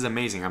 Oh, this is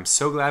amazing. I'm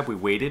so glad we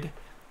waited.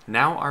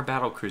 Now our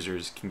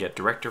battlecruisers can get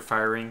director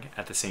firing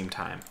at the same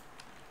time.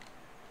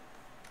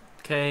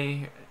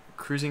 Okay,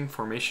 cruising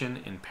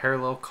formation in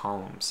parallel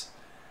columns.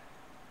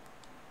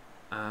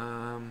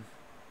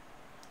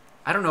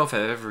 I don't know if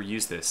I've ever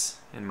used this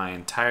in my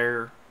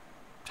entire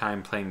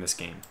time playing this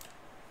game.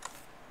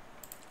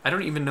 I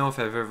don't even know if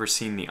I've ever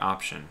seen the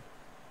option.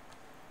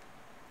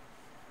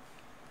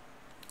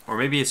 Or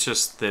maybe it's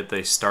just that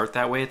they start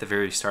that way at the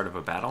very start of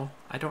a battle.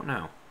 I don't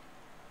know.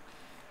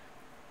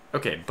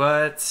 Okay,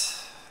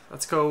 but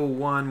let's go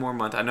 1 more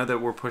month. I know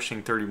that we're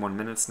pushing 31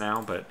 minutes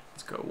now, but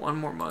let's go 1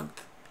 more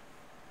month.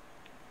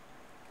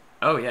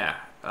 Oh yeah,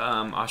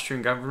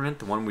 Austrian government,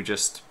 the one we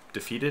just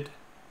defeated.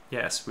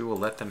 Yes, we will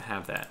let them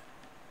have that.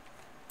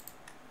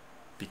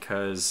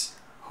 Because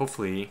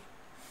hopefully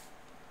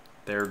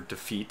their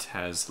defeat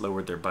has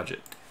lowered their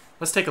budget.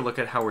 Let's take a look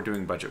at how we're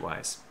doing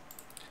budget-wise.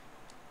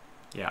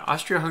 Yeah,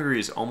 Austria-Hungary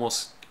is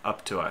almost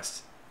up to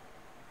us.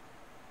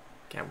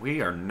 Yeah,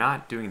 we are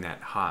not doing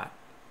that hot.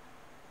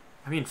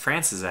 I mean,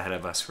 France is ahead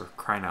of us, for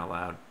crying out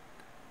loud.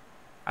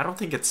 I don't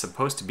think it's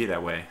supposed to be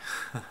that way.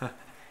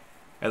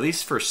 At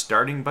least for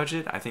starting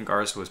budget, I think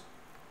ours was...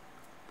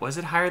 Was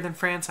it higher than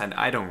France?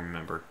 I don't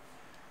remember.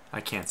 I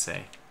can't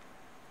say.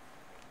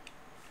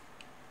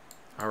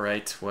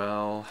 Alright,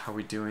 well, how are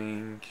we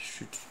doing?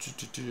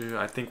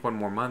 I think 1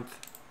 more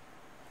month.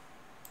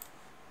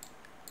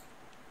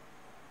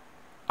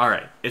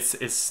 Alright,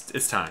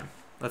 it's time.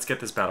 Let's get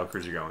this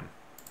battlecruiser going.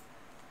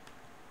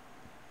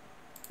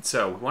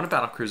 So, we want a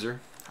battlecruiser.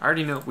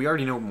 We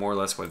already know more or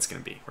less what it's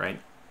going to be, right?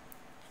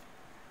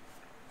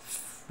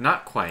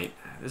 Not quite.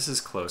 This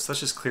is close.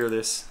 Let's just clear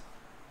this.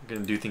 I'm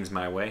going to do things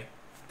my way.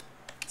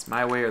 It's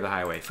my way or the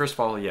highway. First of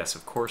all, yes,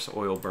 of course,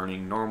 oil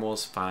burning.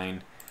 Normal's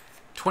fine.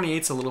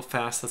 28's a little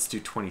fast. Let's do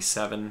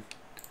 27.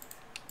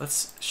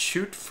 Let's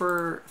shoot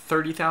for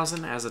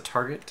 30,000 as a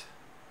target.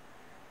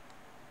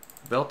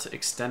 Belt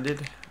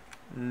extended.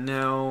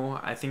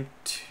 No, I think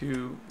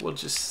 2. We'll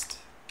just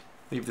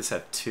leave this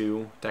at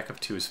 2. Deck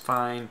of 2 is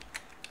fine.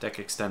 Deck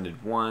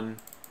extended 1.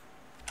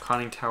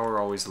 Conning tower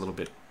always a little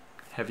bit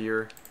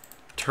heavier.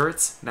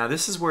 Turrets. Now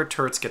this is where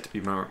turrets get to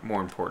be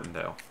more important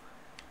though.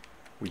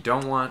 We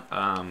don't want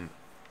an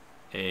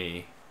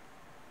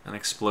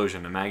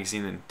explosion, a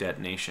magazine and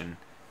detonation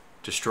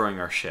destroying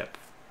our ship.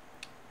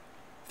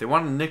 If they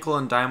want to nickel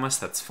and dime us,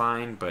 that's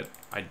fine, but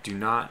I do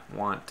not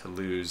want to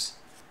lose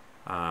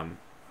a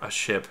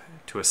ship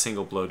to a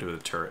single blow to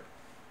the turret.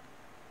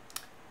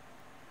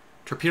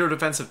 Torpedo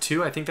defense of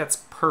 2, I think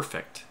that's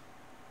perfect.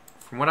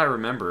 From what I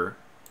remember,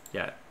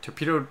 yeah,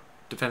 torpedo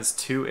defense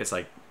 2 is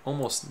like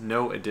almost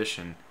no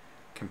addition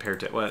compared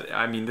to, well,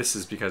 I mean, this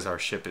is because our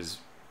ship is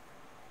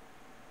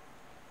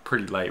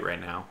pretty light right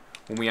now.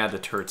 When we add the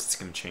turrets, it's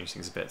going to change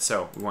things a bit.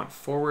 So we want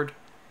forward,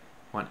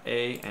 want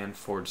A and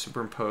forward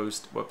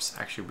superimposed. Whoops,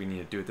 actually we need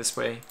to do it this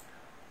way.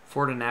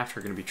 Forward and aft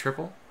are going to be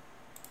triple.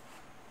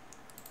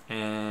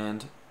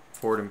 And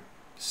forward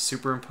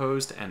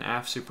superimposed and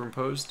aft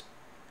superimposed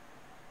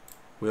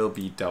will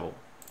be double.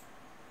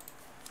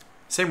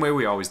 Same way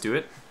we always do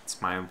it.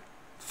 It's my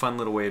fun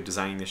little way of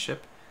designing this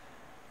ship.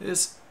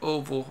 This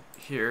oval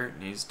here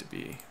needs to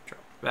be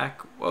dropped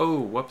back. Whoa,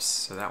 whoops,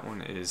 so that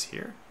one is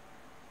here.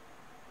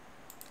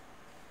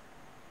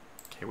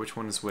 Okay, which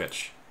one is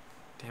which?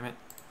 Damn it.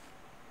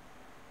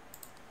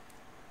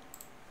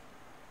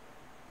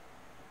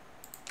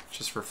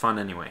 Just for fun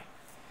anyway.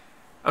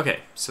 Okay,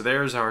 so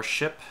there's our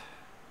ship.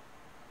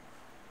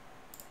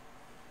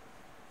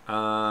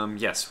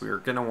 Yes, we're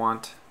gonna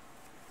want...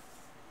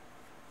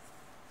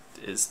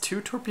 Is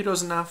 2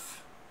 torpedoes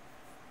enough?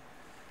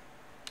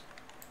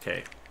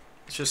 Okay,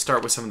 let's just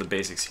start with some of the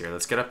basics here.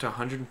 Let's get up to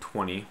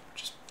 120,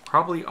 which is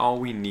probably all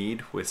we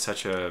need with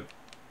such a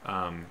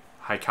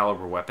high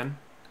caliber weapon.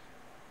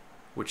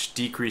 which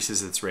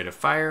decreases its rate of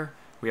fire.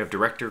 We have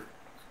director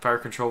fire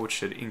control, which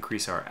should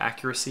increase our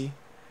accuracy.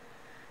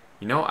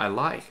 You know,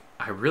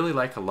 I really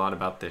like a lot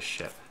about this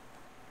ship.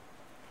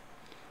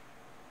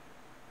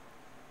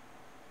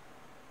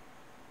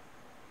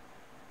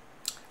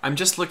 I'm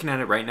just looking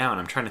at it right now and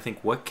I'm trying to think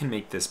what can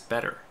make this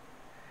better.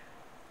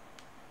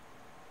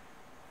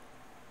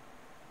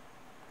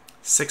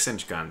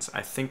 6-inch guns.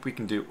 I think we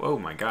can do... Oh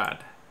my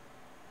god.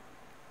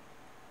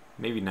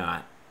 Maybe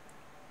not.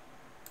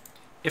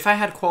 If I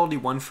had quality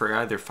 1 for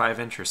either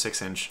 5-inch or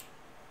 6-inch,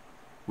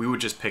 we would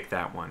just pick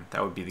that one.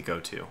 That would be the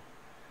go-to.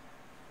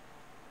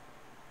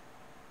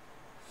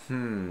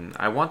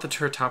 I want the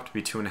turret top to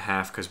be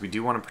 2.5 because we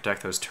do want to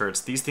protect those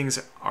turrets. These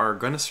things are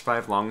going to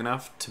survive long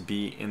enough to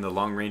be in the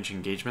long-range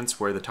engagements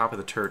where the top of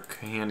the turret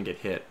can get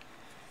hit.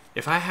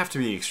 If I have to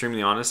be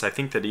extremely honest, I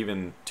think that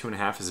even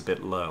 2.5 is a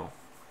bit low.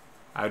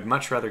 I would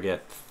much rather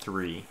get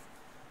 3.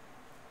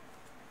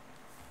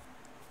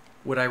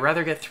 Would I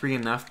rather get 3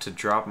 enough to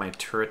drop my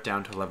turret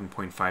down to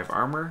 11.5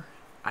 armor?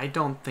 I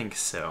don't think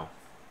so.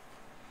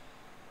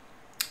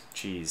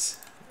 Jeez.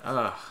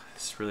 Ugh,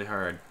 it's really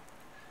hard.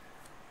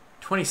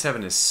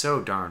 27 is so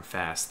darn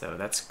fast, though.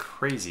 That's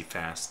crazy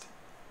fast.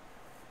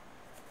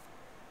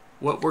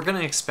 What we're going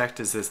to expect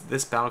is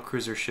this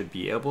battlecruiser should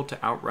be able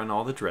to outrun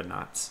all the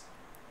dreadnoughts,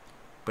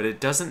 but it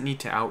doesn't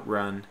need to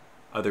outrun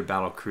other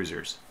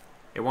battlecruisers.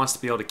 It wants to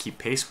be able to keep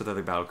pace with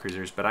other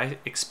battlecruisers, but I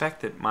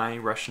expect that my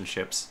Russian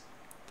ships,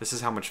 this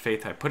is how much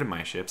faith I put in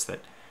my ships, that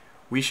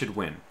we should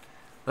win.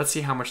 Let's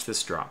see how much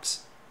this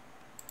drops.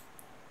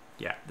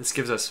 Yeah, this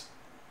gives us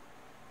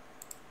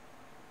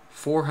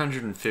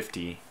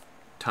 450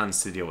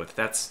 tons to deal with.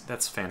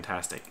 That's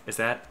fantastic. Is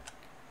that...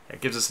 Yeah,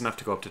 it gives us enough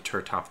to go up to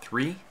turret top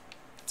 3.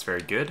 That's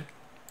very good.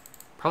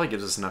 Probably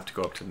gives us enough to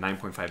go up to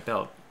 9.5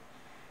 belt.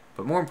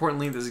 But more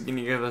importantly, this is going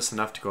to give us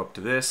enough to go up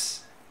to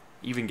this.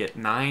 Even get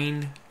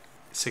 9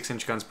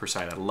 6-inch guns per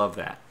side. I love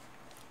that.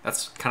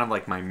 That's kind of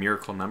like my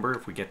miracle number.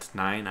 If we get to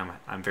 9,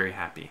 I'm very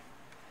happy.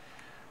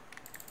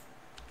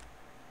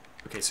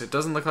 Okay, so it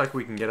doesn't look like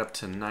we can get up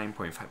to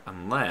 9.5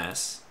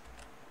 unless...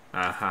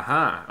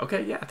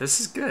 Okay, yeah,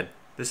 this is good.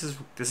 This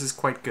is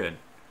quite good.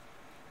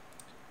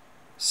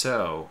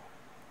 So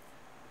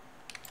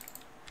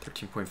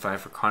 13.5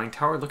 for conning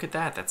tower. Look at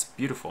that. That's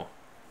beautiful.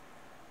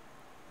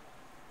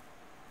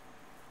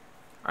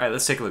 All right,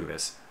 let's take a look at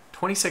this.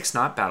 26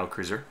 knot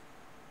battlecruiser.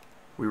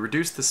 We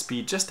reduced the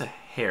speed just a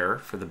hair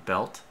for the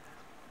belt.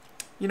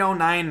 You know,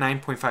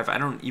 9.5. I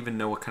don't even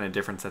know what kind of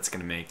difference that's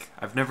going to make.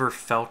 I've never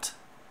felt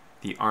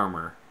the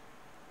armor,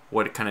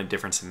 what kind of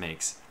difference it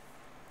makes.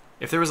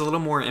 If there was a little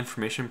more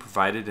information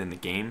provided in the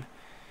game,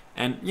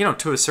 and, you know,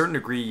 to a certain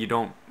degree, you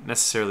don't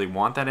necessarily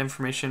want that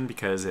information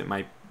because it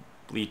might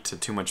lead to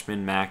too much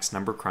min-max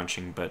number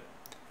crunching, but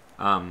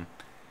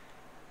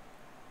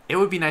it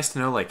would be nice to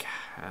know, like,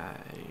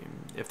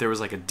 if there was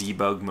like a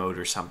debug mode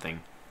or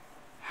something,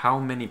 how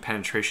many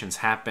penetrations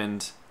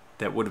happened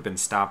that would have been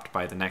stopped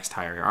by the next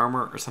higher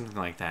armor or something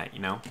like that, you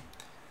know?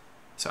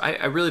 So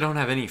I really don't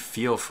have any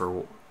feel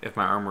for if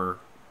my armor,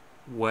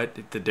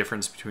 what the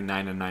difference between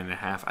 9 and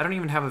 9.5. I don't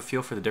even have a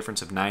feel for the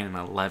difference of 9 and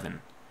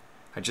 11.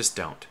 I just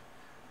don't.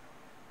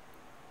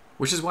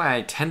 Which is why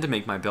I tend to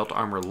make my belt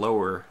armor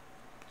lower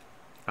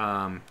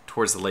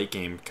towards the late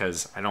game,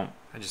 because I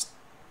just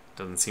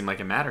doesn't seem like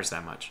it matters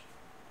that much.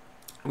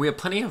 We have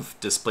plenty of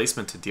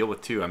displacement to deal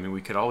with too. I mean,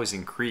 we could always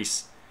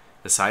increase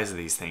the size of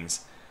these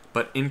things,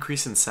 but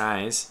increase in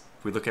size,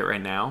 if we look at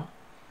right now,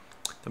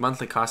 the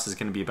monthly cost is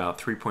going to be about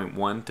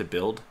 3.1 to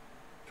build,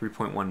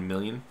 3.1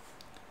 million.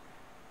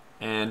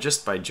 And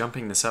just by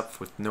jumping this up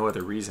with no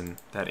other reason,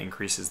 that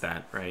increases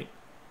that, right?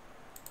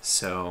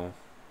 So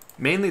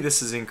mainly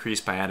this is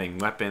increased by adding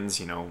weapons,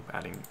 you know,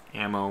 adding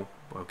ammo.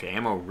 Okay,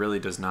 ammo really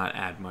does not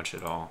add much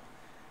at all.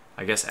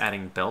 I guess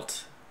adding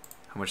belt,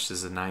 how much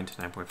does a 9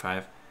 to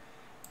 9.5?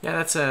 Yeah,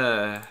 that's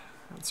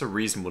a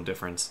reasonable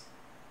difference.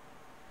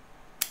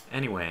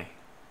 Anyway,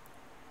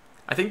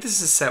 I think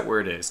this is set where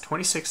it is.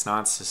 26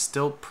 knots is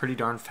still pretty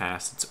darn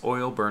fast. It's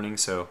oil burning,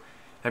 so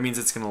that means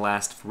it's going to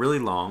last really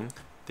long.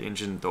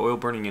 The oil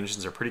burning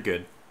engines are pretty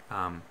good.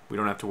 We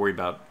don't have to worry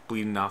about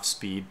bleeding off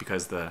speed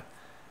because the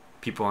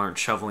people aren't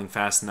shoveling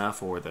fast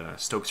enough or the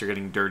stokes are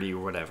getting dirty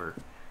or whatever.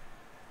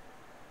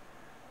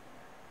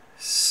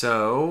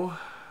 So,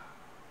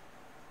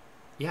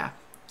 yeah,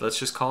 let's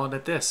just call it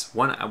at this.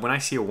 When I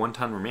see a 1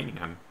 ton remaining,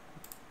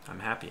 I'm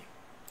happy.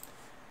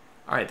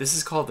 All right, this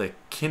is called the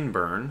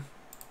Kinburn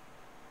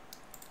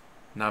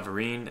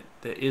Navarine,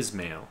 the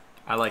Ismail.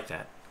 I like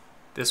that.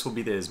 This will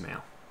be the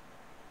Ismail.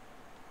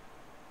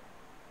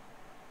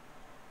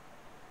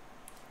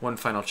 One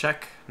final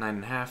check,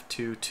 9.5,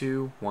 2,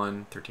 2,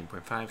 1,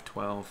 13.5,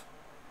 12,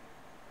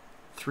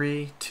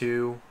 3,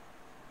 2,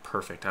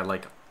 perfect. I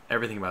like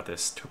everything about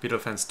this. Torpedo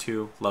Defense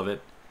 2, love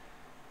it.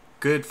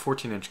 Good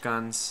 14-inch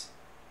guns.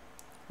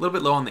 A little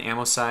bit low on the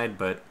ammo side,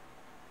 but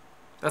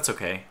that's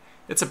okay.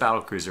 It's a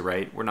battlecruiser,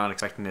 right? We're not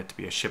expecting it to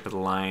be a ship of the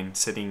line,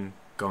 sitting,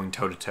 going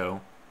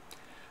toe-to-toe.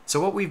 So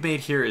what we've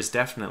made here is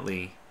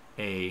definitely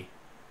a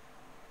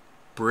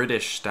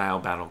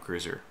British-style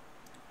battlecruiser.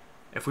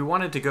 If we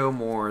wanted to go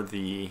more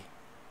the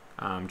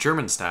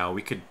German style,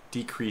 we could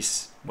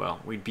decrease, well,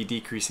 we'd be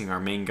decreasing our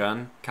main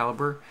gun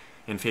caliber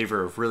in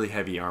favor of really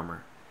heavy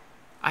armor.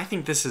 I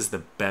think this is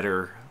the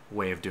better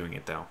way of doing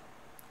it though.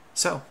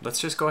 So let's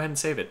just go ahead and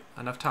save it.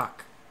 Enough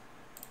talk.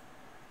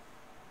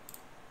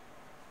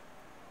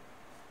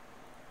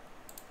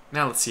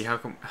 Now let's see how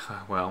come,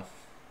 well,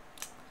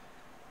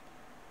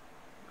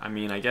 I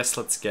mean, I guess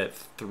let's get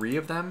 3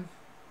 of them.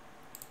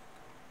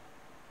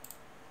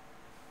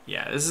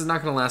 Yeah, this is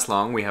not going to last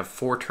long. We have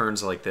 4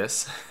 turns like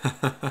this.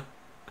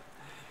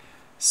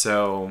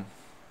 So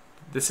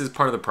this is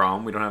part of the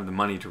problem. We don't have the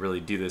money to really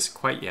do this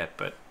quite yet,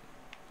 but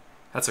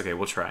that's okay.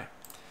 We'll try.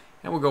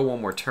 And we'll go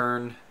one more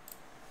turn.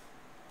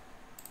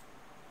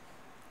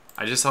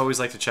 I just always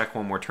like to check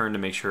one more turn to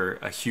make sure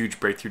a huge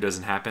breakthrough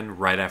doesn't happen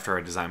right after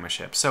I design my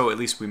ship. So at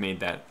least we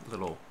made that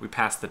little, we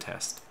passed the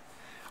test.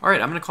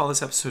 Alright, I'm going to call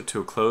this episode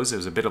to a close. It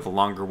was a bit of a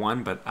longer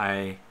one, but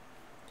I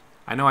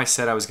know I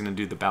said I was going to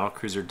do the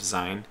Battlecruiser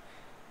design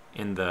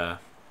in the,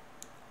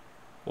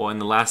 well, in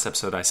the last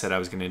episode I said I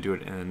was going to do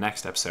it in the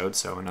next episode,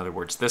 so in other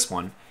words this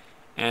one.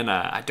 And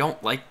I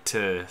don't like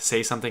to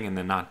say something and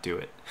then not do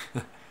it.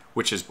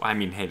 Which is, I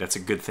mean, hey, that's a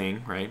good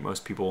thing, right?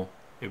 Most people,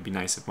 it would be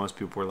nice if most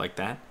people were like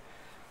that.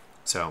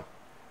 So,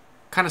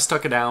 kind of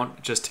stuck it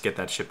out just to get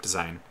that ship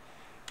design.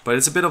 But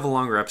it's a bit of a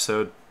longer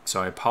episode,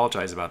 so I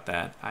apologize about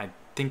that. I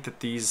think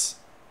that these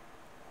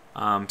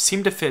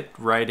seem to fit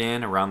right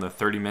in around the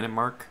 30-minute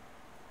mark.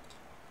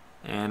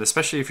 And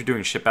especially if you're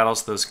doing ship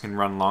battles, those can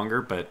run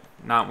longer, but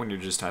not when you're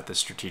just at the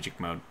strategic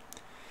mode.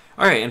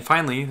 Alright, and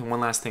finally, the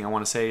one last thing I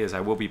want to say is I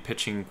will be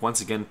pitching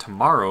once again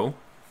tomorrow,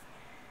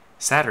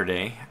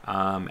 Saturday,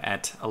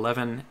 at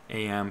 11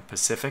 a.m.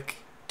 Pacific,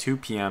 2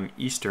 p.m.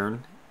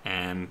 Eastern,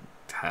 and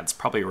it's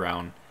probably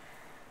around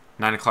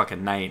 9 o'clock at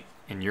night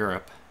in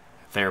Europe,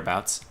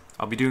 thereabouts.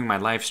 I'll be doing my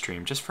live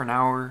stream just for an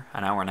hour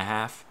and a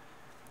half,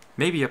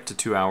 maybe up to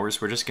 2 hours.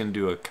 We're just going to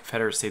do a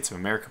Confederate States of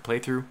America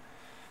playthrough.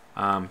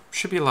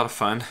 Should be a lot of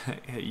fun.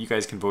 You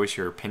guys can voice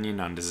your opinion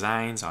on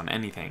designs, on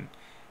anything,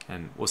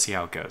 and we'll see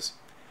how it goes.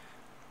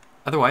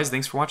 Otherwise,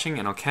 thanks for watching,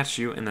 and I'll catch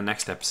you in the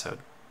next episode.